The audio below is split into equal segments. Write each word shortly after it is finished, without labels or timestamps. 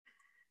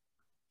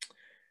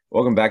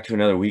Welcome back to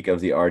another week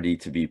of the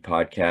RD2BE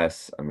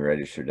podcast. I'm your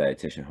registered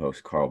dietitian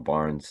host, Carl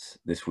Barnes.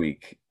 This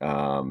week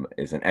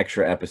is an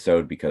extra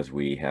episode because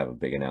we have a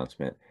big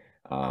announcement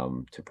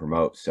to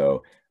promote.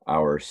 So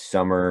our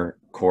summer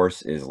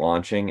course is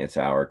launching. It's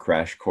our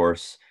crash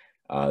course.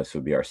 This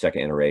will be our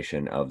second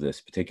iteration of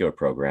this particular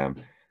program,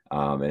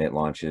 and it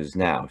launches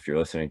now. If you're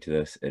listening to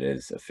this, it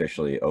is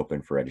officially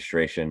open for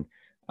registration.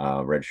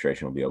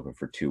 Registration will be open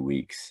for 2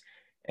 weeks,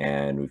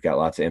 and we've got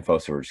lots of info,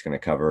 so we're just going to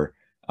cover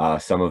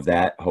some of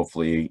that.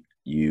 Hopefully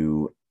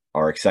you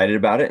are excited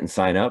about it and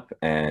sign up,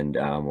 and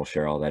we'll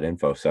share all that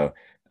info. So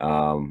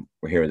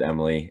we're here with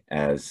Emily.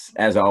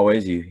 As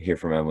always, you hear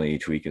from Emily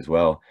each week as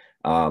well.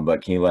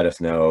 But can you let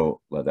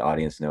the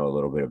audience know a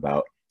little bit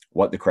about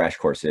what the crash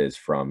course is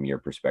from your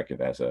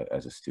perspective as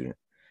a student?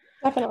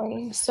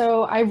 Definitely.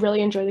 So I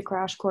really enjoy the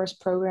crash course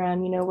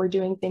program. We're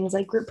doing things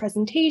like group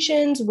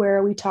presentations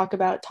where we talk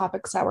about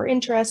topics that we're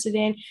interested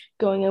in,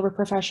 going over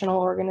professional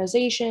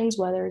organizations,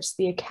 whether it's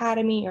the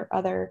academy or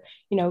other,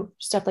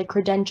 stuff like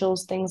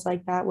credentials, things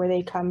like that, where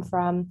they come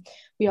from.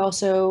 We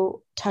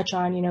also touch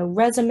on,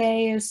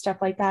 resumes, stuff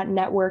like that,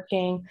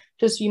 networking,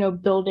 just,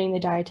 building the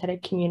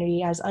dietetic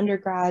community as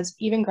undergrads,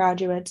 even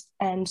graduates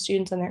and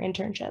students in their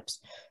internships.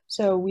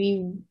 So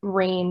we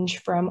range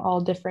from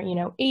all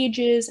different,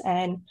 ages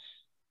and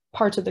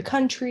parts of the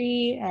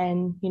country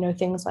and,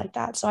 things like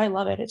that. So I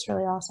love it. It's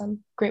really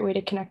awesome. Great way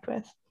to connect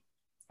with.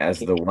 As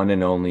the one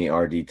and only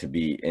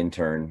RD2BE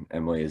intern,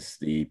 Emily is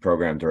the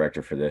program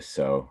director for this.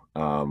 So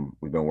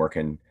we've been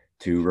working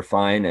to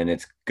refine, and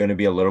it's going to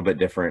be a little bit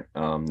different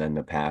than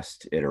the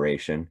past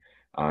iteration.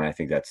 I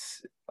think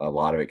that's a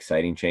lot of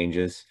exciting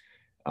changes.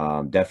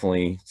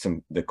 Definitely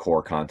the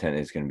core content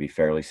is going to be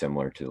fairly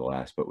similar to the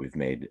last, but we've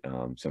made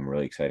some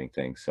really exciting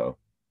things. So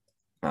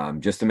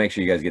just to make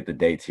sure you guys get the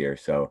dates here.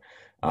 So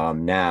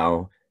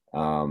now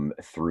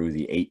through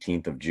the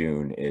 18th of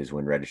June is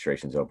when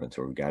registration's open.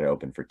 So we've got it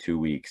open for 2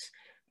 weeks.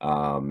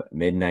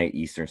 Midnight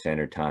Eastern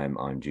Standard Time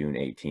on June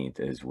 18th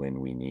is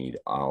when we need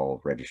all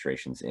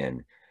registrations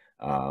in.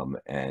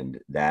 And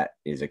that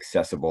is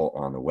accessible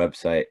on the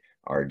website,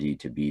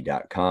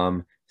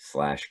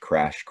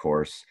 rd2be.com/crash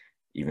course.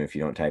 Even if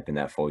you don't type in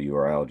that full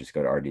URL, just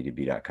go to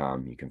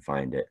rd2be.com. You can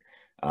find it.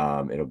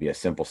 It'll be a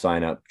simple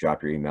sign up,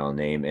 drop your email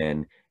name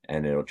in,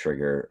 and it'll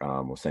trigger,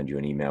 we'll send you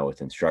an email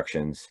with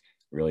instructions,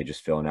 really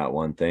just filling out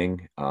one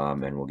thing,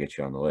 and we'll get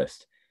you on the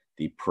list.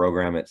 The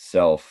program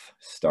itself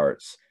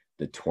starts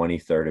the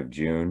 23rd of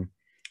June,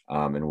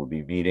 and we'll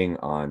be meeting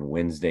on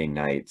Wednesday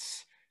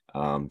nights.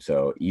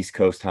 So East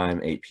Coast time,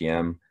 8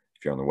 p.m.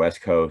 If you're on the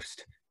West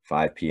Coast,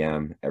 5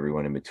 p.m.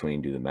 Everyone in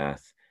between, do the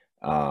math.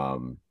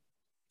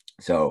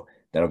 So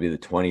that'll be the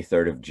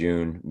 23rd of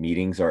June.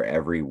 Meetings are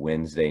every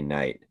Wednesday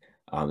night.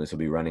 This will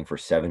be running for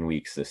 7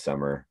 weeks this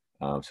summer.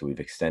 So we've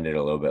extended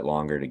a little bit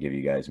longer to give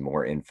you guys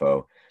more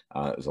info.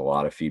 It was a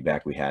lot of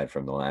feedback we had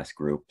from the last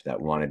group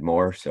that wanted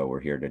more, so we're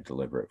here to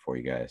deliver it for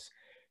you guys.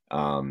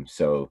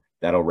 So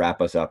that'll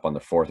wrap us up on the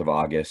 4th of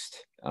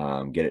August.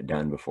 Get it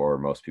done before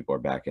most people are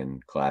back in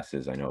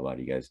classes. I know a lot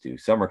of you guys do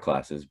summer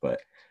classes, but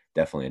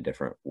definitely a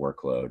different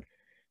workload.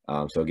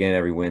 So again,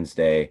 every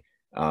Wednesday,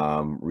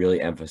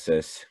 really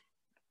emphasis,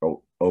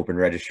 open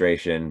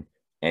registration,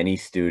 any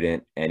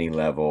student, any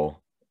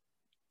level,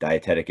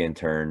 dietetic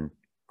intern,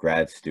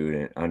 grad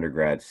student,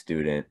 undergrad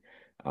student,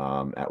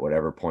 at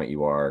whatever point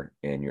you are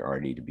in your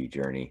RD2BE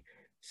journey.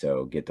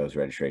 So get those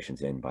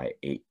registrations in by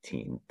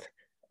 18th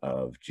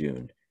of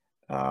June.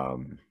 As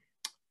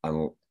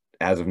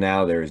of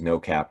now, there is no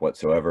cap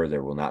whatsoever.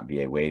 There will not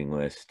be a waiting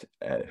list.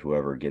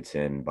 Whoever gets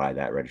in by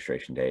that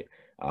registration date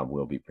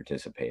will be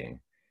participating.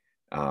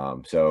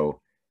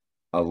 So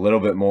a little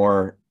bit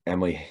more,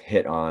 Emily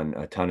hit on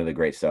a ton of the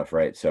great stuff,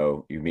 right?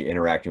 So you'll be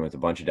interacting with a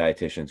bunch of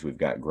dietitians. We've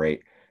got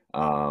great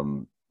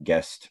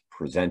guest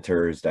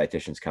presenters,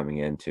 dietitians coming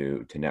in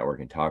to network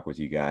and talk with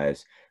you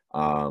guys.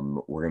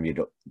 We're going to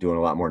be doing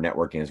a lot more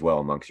networking as well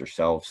amongst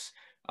yourselves,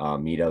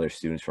 meet other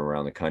students from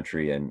around the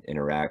country and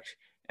interact.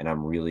 And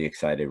I'm really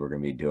excited. We're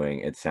going to be doing,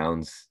 it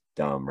sounds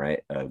dumb,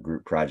 right? A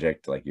group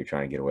project, like you're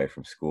trying to get away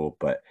from school,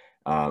 but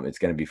it's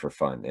going to be for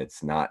fun.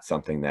 It's not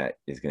something that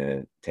is going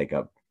to take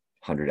up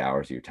 100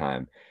 hours of your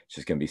time. It's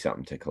just going to be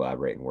something to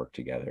collaborate and work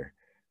together.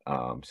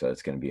 So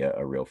it's going to be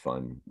a real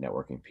fun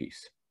networking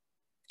piece.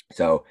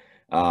 So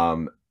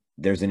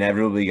there's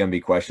inevitably going to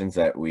be questions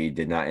that we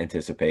did not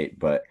anticipate,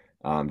 but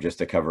just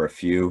to cover a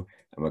few,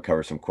 I'm going to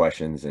cover some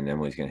questions and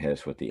Emily's going to hit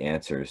us with the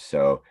answers.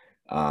 So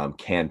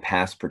can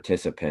past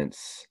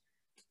participants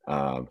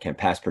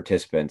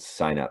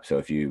sign up? So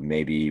if you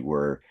maybe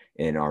were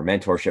in our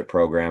mentorship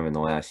program in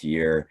the last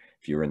year,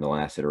 if you were in the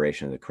last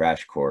iteration of the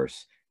crash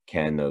course,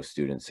 can those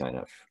students sign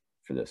up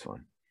for this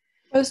one?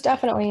 Most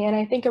definitely. And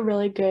I think a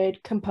really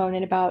good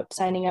component about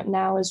signing up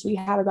now is we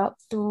have about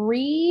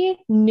 3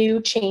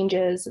 new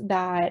changes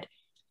that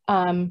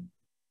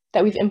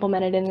we've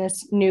implemented in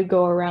this new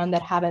go around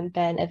that haven't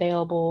been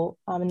available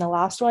in the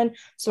last one.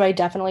 So I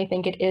definitely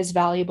think it is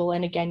valuable.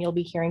 And again, you'll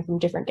be hearing from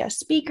different guest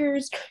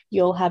speakers.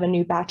 You'll have a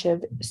new batch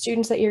of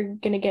students that you're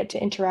going to get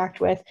to interact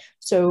with.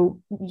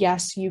 So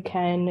yes, you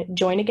can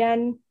join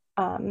again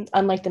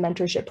unlike the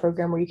mentorship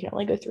program where you can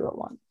only go through it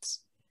once.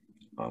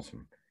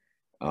 Awesome.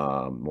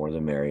 More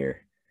the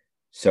merrier.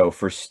 So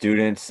for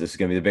students, this is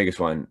going to be the biggest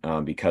one,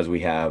 because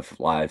we have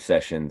live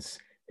sessions.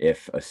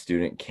 If a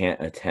student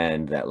can't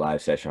attend that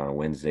live session on a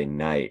Wednesday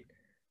night,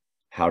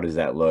 how does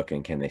that look,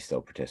 and can they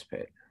still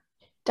participate?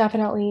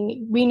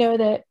 Definitely. We know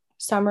that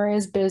summer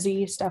is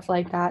busy, stuff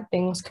like that.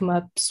 Things come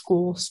up,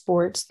 school,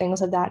 sports,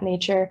 things of that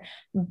nature.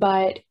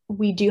 But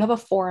we do have a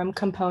forum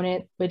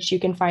component, which you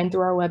can find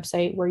through our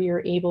website where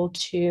you're able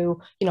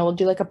to, we'll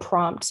do like a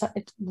prompt.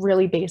 It's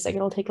really basic.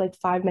 It'll take like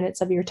 5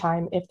 minutes of your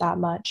time, if that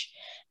much.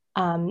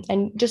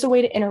 And just a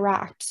way to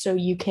interact so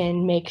you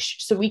can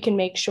so we can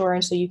make sure,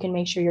 and so you can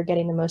make sure you're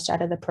getting the most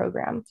out of the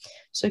program.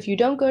 So if you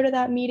don't go to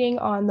that meeting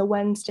on the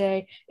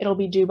Wednesday, it'll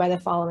be due by the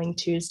following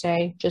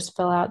Tuesday. Just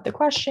fill out the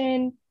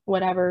question,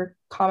 whatever,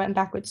 comment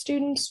back with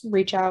students,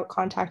 reach out,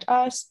 contact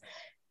us,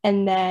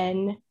 and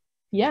then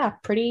yeah,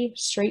 pretty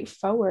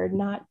straightforward,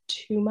 not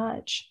too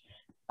much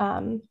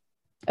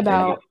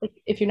about like,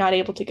 if you're not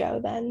able to go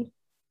then.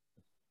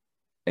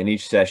 And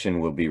each session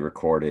will be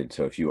recorded.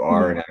 So if you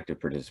are an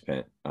active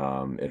participant,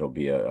 it'll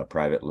be a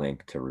private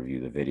link to review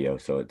the video.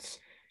 So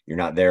you're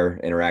not there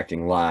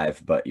interacting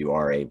live, but you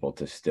are able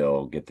to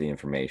still get the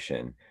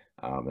information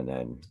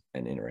and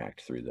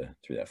interact through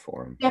that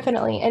forum.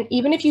 Definitely. And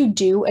even if you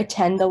do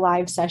attend the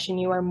live session,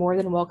 you are more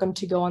than welcome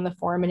to go on the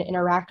forum and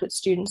interact with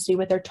students, see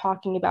what they're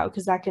talking about,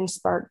 because that can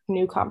spark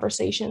new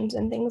conversations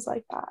and things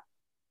like that.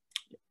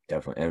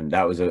 Definitely. And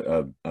that was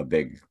a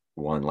big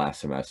one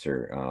last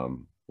semester.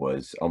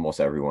 Was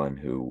almost everyone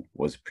who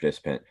was a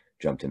participant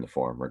jumped in the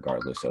forum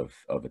regardless of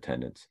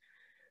attendance.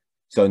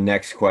 So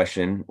next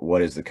question,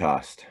 what is the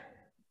cost?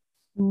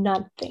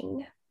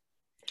 Nothing.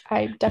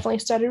 I definitely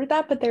started with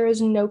that, but there is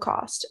no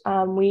cost.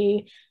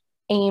 We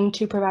aim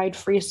to provide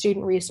free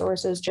student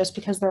resources just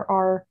because there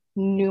are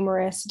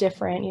numerous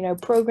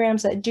different,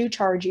 programs that do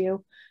charge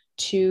you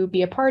to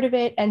be a part of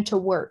it and to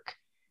work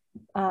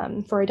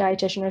for a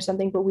dietitian or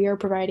something, but we are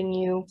providing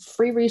you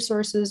free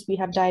resources. We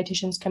have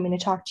dietitians coming to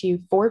talk to you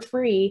for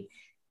free.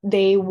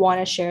 They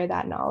want to share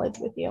that knowledge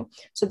with you.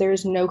 So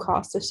there's no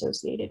cost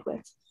associated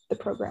with the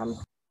program.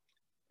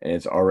 And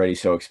it's already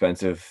so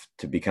expensive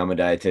to become a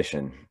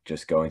dietitian,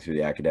 just going through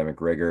the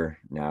academic rigor,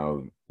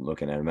 now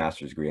looking at a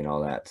master's degree and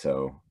all that.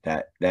 So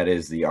that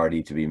is the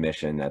RD2BE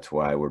mission. That's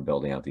why we're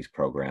building out these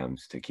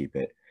programs, to keep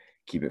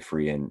it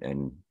free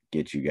and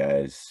get you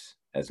guys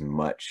as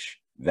much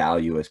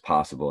value as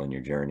possible in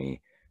your journey,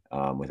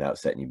 without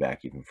setting you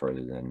back even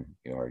further than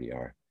you already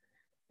are.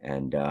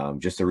 And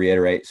just to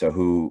reiterate,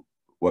 so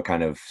what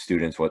kind of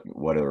students, what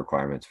are the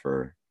requirements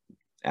for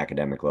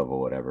academic level,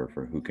 whatever,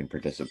 for who can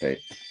participate?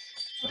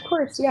 Of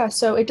course, yeah.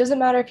 So it doesn't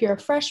matter if you're a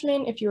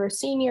freshman, if you're a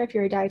senior, if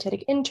you're a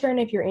dietetic intern,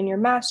 if you're in your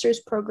master's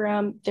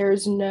program,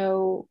 there's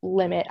no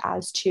limit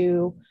as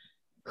to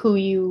who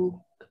you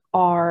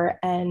are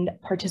and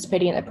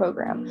participating in the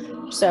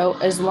program. So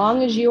as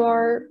long as you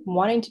are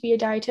wanting to be a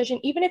dietitian,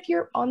 even if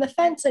you're on the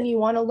fence and you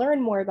want to learn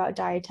more about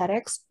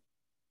dietetics,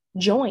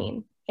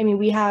 join. I mean,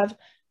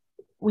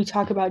 we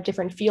talk about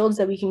different fields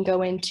that we can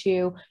go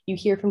into. You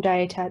hear from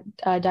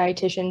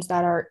dietitians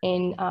that are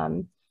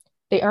in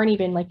they aren't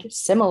even like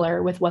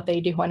similar with what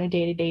they do on a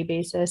day-to-day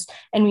basis.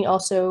 And we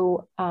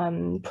also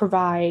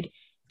provide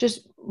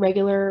just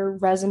regular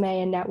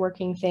resume and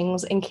networking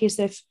things in case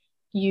if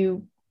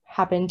you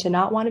happen to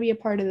not want to be a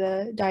part of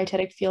the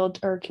dietetic field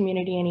or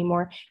community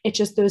anymore. It's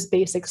just those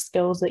basic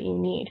skills that you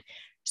need.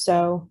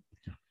 So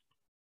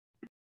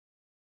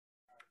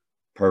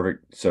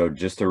perfect. So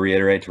just to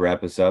reiterate, to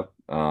wrap this up,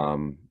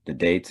 the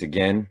dates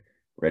again,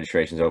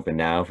 registration's open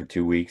now for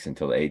 2 weeks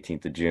until the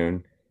 18th of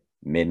June.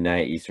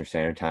 Midnight Eastern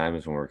Standard Time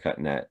is when we're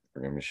cutting that.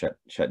 We're going to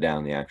shut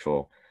down the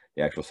actual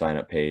sign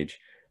up page.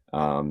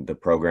 The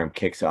program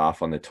kicks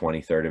off on the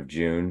 23rd of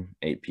June,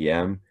 8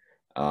 p.m.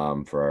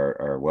 For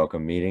our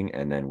welcome meeting,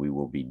 and then we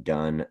will be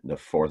done. The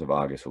 4th of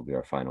August will be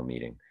our final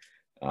meeting.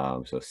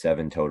 So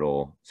seven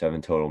total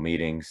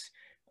meetings,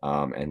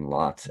 and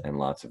lots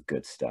of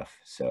good stuff.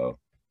 So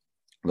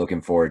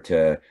looking forward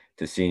to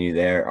seeing you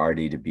there.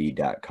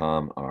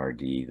 RD2BE.com,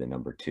 RD the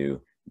number 2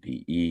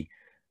 BE.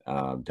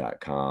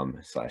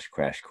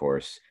 .com/crash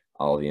course.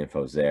 All the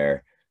info's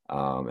there.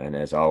 And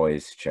as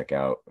always, check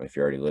out, if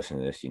you're already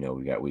listening to this,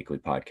 we got weekly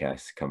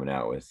podcasts coming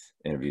out with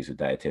interviews with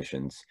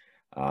dietitians.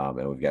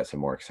 And we've got some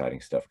more exciting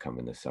stuff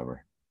coming this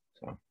summer.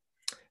 So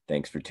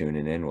thanks for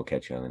tuning in. We'll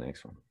catch you on the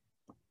next one.